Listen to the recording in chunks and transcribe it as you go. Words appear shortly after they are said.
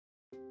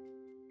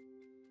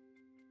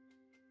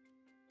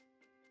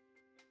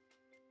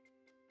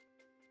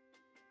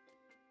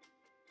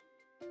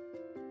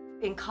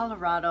In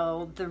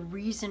Colorado, the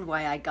reason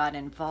why I got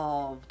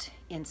involved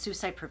in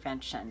suicide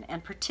prevention,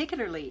 and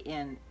particularly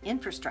in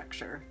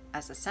infrastructure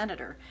as a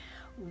senator,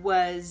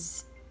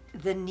 was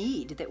the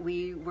need that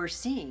we were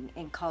seeing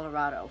in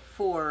Colorado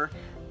for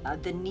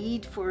the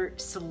need for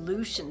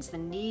solutions, the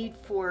need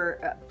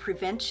for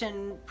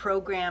prevention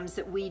programs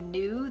that we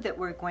knew that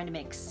were going to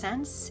make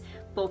sense,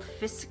 both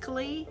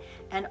fiscally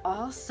and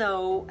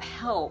also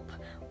help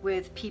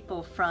with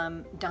people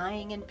from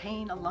dying in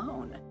pain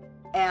alone.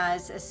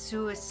 As a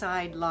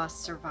suicide loss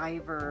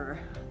survivor,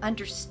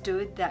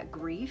 understood that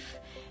grief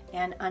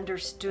and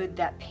understood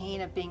that pain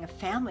of being a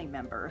family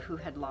member who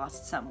had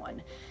lost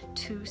someone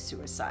to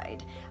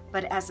suicide.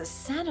 But as a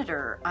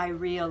senator, I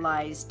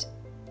realized,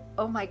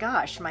 oh my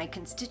gosh, my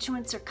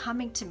constituents are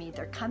coming to me.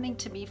 They're coming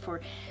to me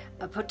for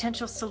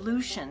potential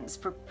solutions,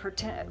 for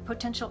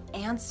potential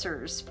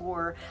answers,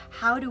 for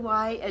how do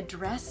I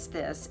address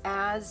this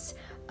as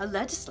a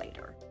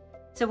legislator.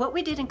 So what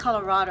we did in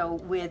Colorado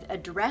with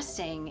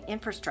addressing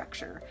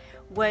infrastructure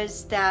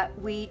was that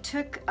we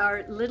took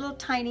our little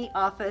tiny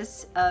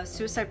office of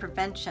suicide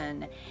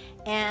prevention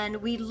and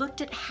we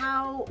looked at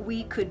how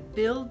we could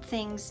build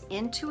things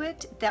into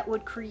it that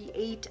would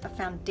create a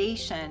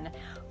foundation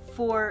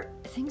for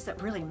things that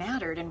really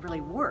mattered and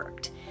really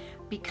worked,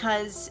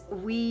 because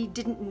we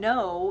didn't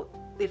know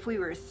if we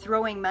were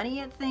throwing money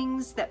at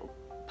things that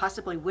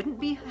possibly wouldn't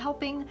be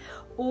helping,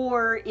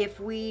 or if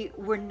we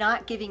were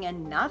not giving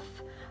enough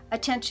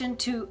attention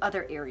to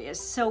other areas.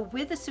 So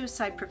with the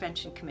Suicide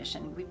Prevention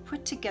Commission, we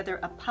put together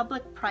a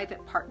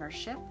public-private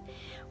partnership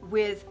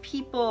with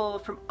people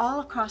from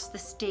all across the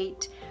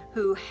state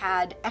who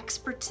had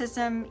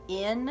expertism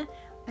in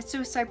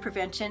suicide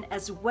prevention,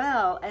 as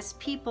well as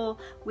people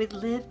with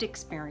lived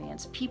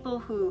experience, people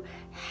who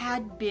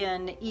had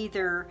been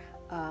either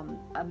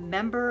a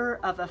member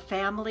of a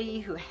family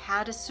who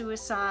had a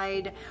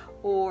suicide,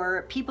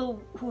 or people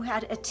who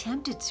had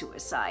attempted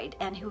suicide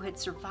and who had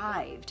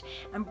survived,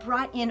 and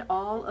brought in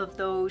all of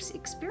those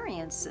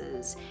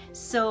experiences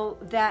so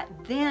that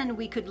then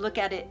we could look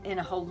at it in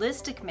a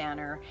holistic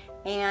manner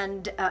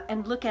and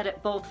look at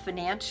it both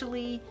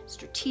financially,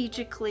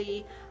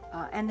 strategically,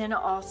 and then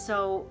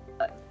also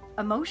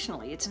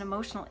emotionally. It's an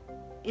emotional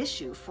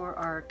issue for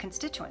our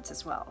constituents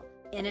as well.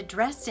 In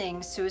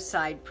addressing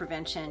suicide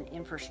prevention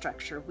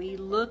infrastructure, we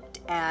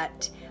looked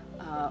at,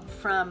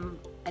 from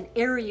an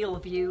aerial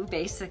view,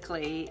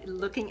 basically,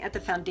 looking at the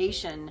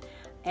foundation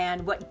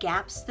and what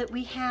gaps that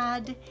we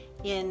had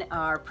in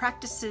our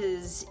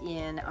practices,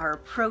 in our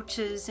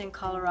approaches in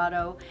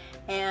Colorado.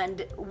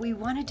 And we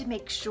wanted to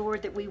make sure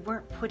that we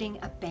weren't putting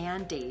a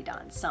Band-Aid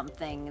on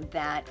something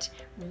that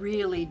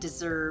really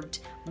deserved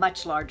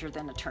much larger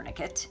than a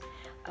tourniquet.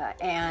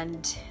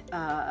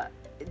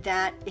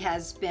 That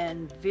has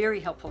been very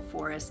helpful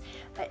for us.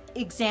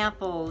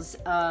 Examples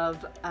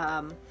of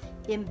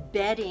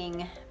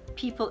embedding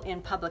people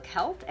in public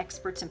health,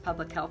 experts in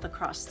public health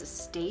across the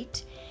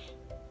state,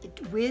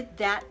 with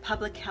that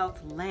public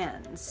health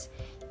lens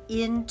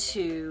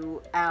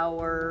into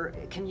our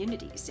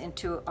communities,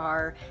 into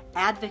our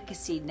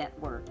advocacy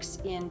networks,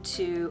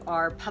 into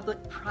our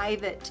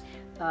public-private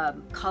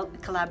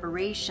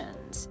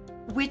collaborations,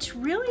 which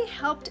really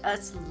helped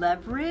us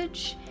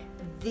leverage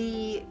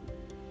the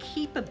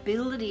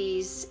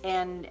capabilities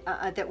and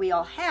that we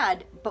all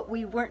had, but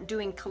we weren't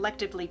doing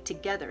collectively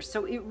together.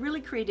 So it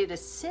really created a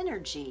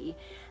synergy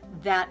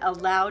that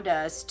allowed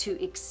us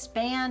to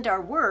expand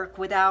our work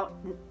without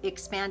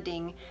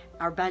expanding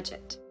our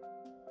budget.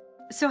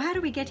 So how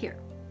do we get here?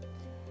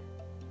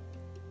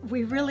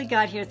 We really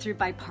got here through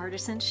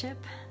bipartisanship.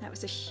 That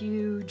was a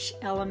huge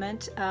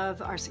element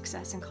of our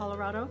success in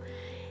Colorado.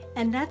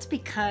 And that's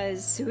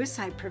because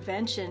suicide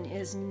prevention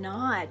is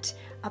not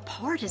a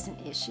partisan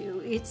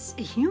issue, it's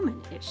a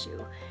human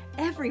issue.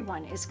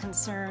 Everyone is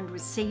concerned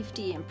with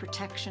safety and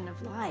protection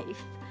of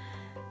life.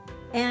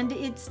 And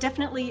it's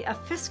definitely a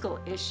fiscal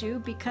issue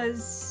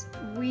because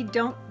we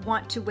don't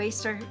want to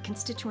waste our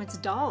constituents'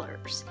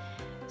 dollars.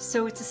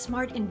 So it's a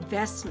smart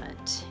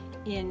investment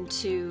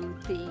into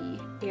the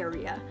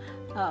area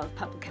of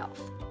public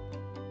health.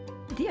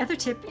 The other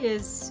tip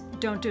is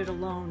don't do it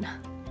alone.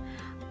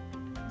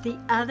 The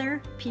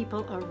other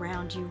people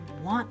around you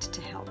want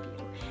to help you.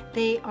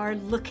 They are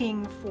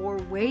looking for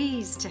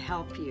ways to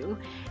help you.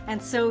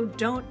 And so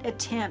don't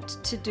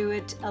attempt to do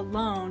it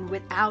alone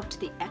without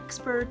the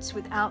experts,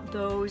 without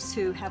those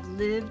who have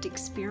lived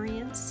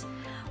experience,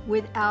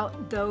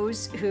 without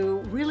those who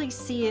really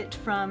see it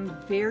from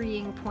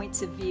varying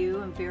points of view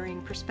and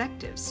varying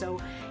perspectives. So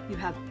you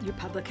have your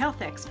public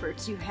health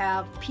experts, you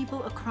have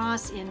people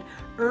across in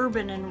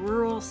urban and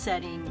rural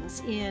settings,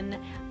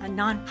 in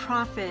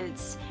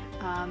nonprofits,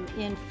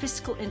 in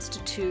fiscal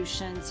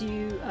institutions,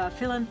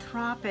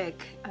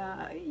 philanthropic,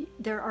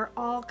 there are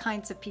all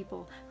kinds of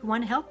people who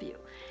want to help you.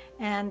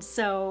 And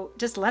so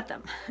just let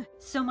them.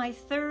 So my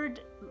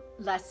third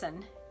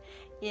lesson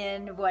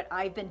in what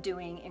I've been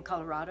doing in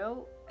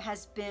Colorado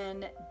has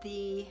been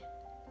the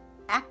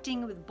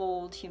acting with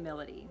bold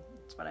humility.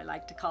 That's what I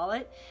like to call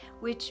it,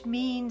 which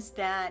means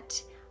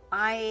that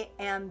I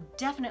am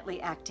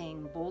definitely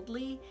acting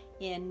boldly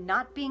in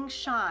not being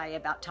shy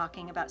about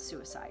talking about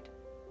suicide.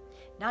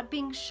 Not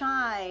being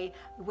shy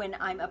when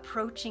I'm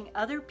approaching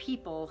other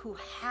people who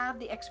have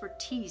the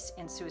expertise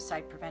in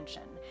suicide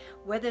prevention,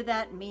 whether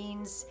that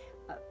means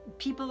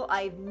people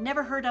I've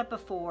never heard of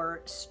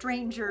before,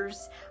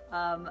 strangers,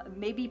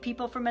 maybe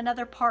people from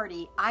another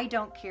party. I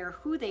don't care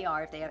who they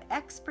are. If they have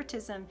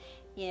expertise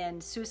in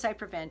suicide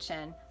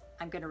prevention,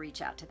 I'm going to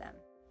reach out to them.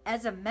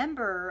 As a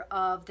member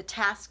of the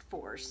task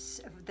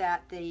force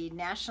that the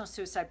National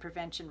Suicide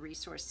Prevention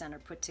Resource Center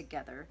put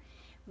together,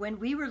 when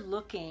we were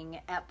looking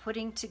at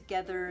putting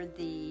together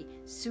the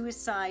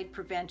suicide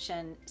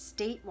prevention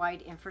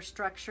statewide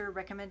infrastructure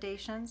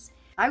recommendations,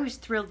 I was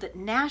thrilled that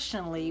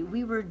nationally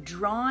we were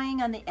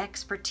drawing on the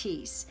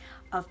expertise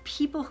of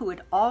people who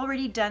had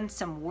already done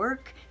some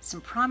work, some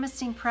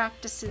promising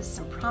practices,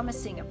 some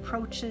promising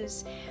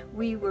approaches.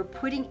 We were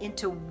putting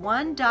into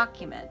one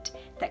document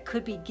that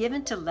could be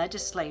given to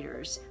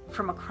legislators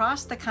from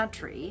across the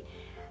country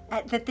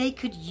that they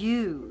could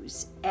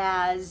use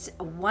as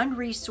one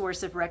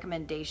resource of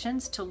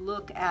recommendations to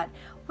look at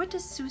what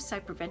does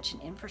suicide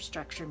prevention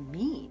infrastructure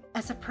mean?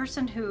 As a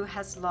person who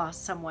has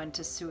lost someone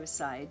to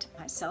suicide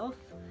myself,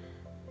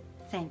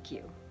 thank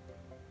you.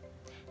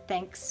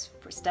 Thanks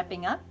for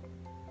stepping up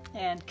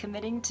and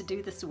committing to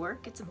do this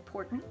work. It's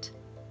important.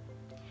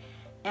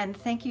 And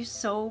thank you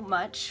so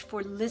much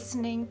for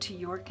listening to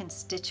your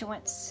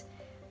constituents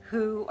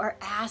who are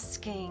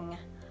asking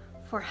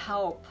for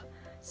help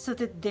so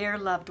that their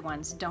loved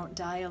ones don't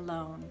die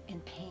alone in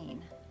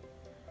pain.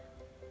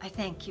 I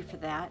thank you for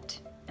that,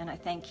 and I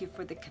thank you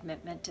for the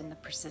commitment and the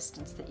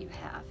persistence that you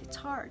have. It's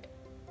hard.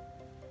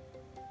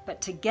 But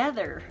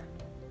together,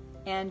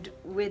 and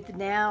with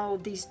now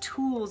these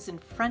tools in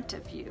front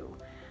of you,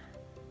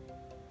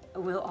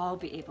 we'll all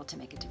be able to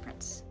make a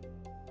difference.